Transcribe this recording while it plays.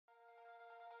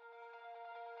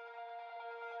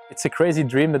It's a crazy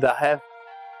dream that I have.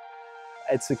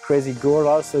 It's a crazy goal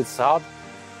also, it's hard.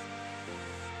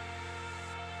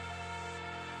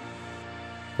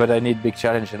 But I need big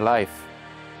challenge in life.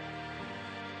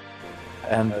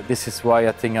 And this is why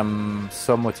I think I'm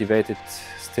so motivated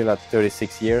still at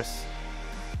 36 years.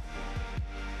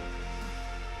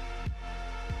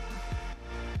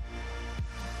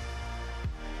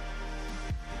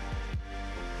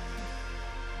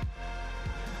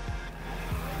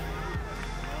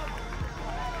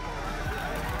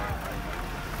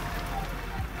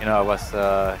 You know, I was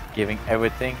giving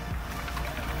everything.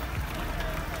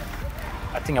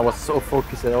 I think I was so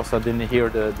focused that also I didn't hear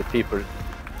the people.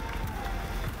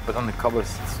 But on the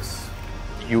cobbles, it's just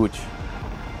huge.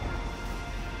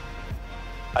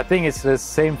 I think it's the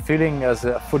same feeling as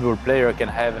a football player can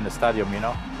have in the stadium, you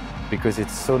know, because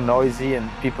it's so noisy and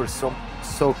people so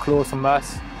close to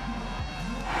us.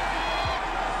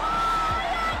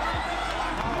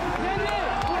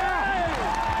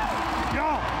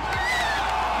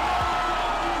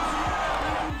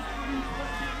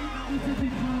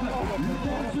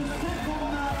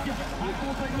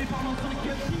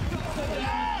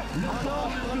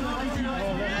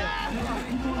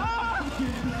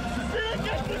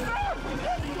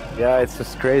 Yeah, it's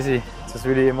just crazy. It's just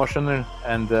really emotional,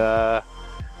 and I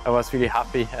was really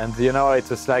happy. And you know, it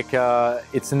was like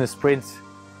it's in a sprint,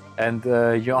 and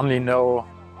you only know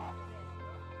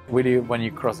really when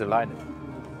you cross the line.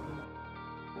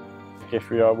 If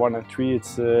we are 1 and 3,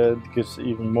 it gives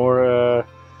even more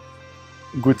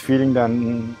good feeling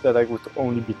than that I would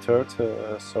only be third.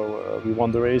 So we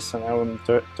won the race, and I won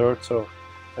third. So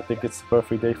I think it's a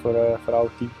perfect day for our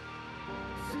team.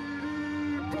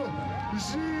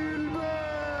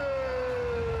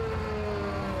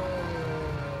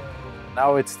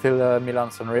 Now it's still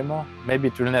Milan-San Remo. Maybe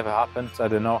it will never happen, I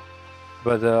don't know.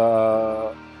 But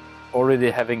already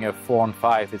having a 4 on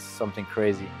 5 is something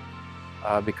crazy.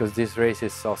 Because these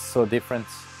races are so different.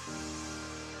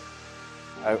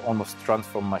 I almost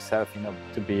transformed myself, you know,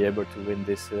 to be able to win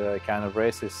this kind of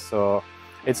races. So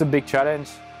it's a big challenge.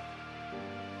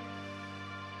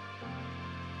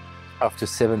 After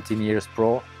 17 years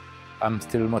pro, I'm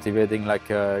still motivating like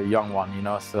a young one, you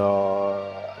know.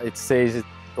 So it says it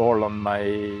all on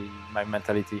my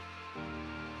mentality.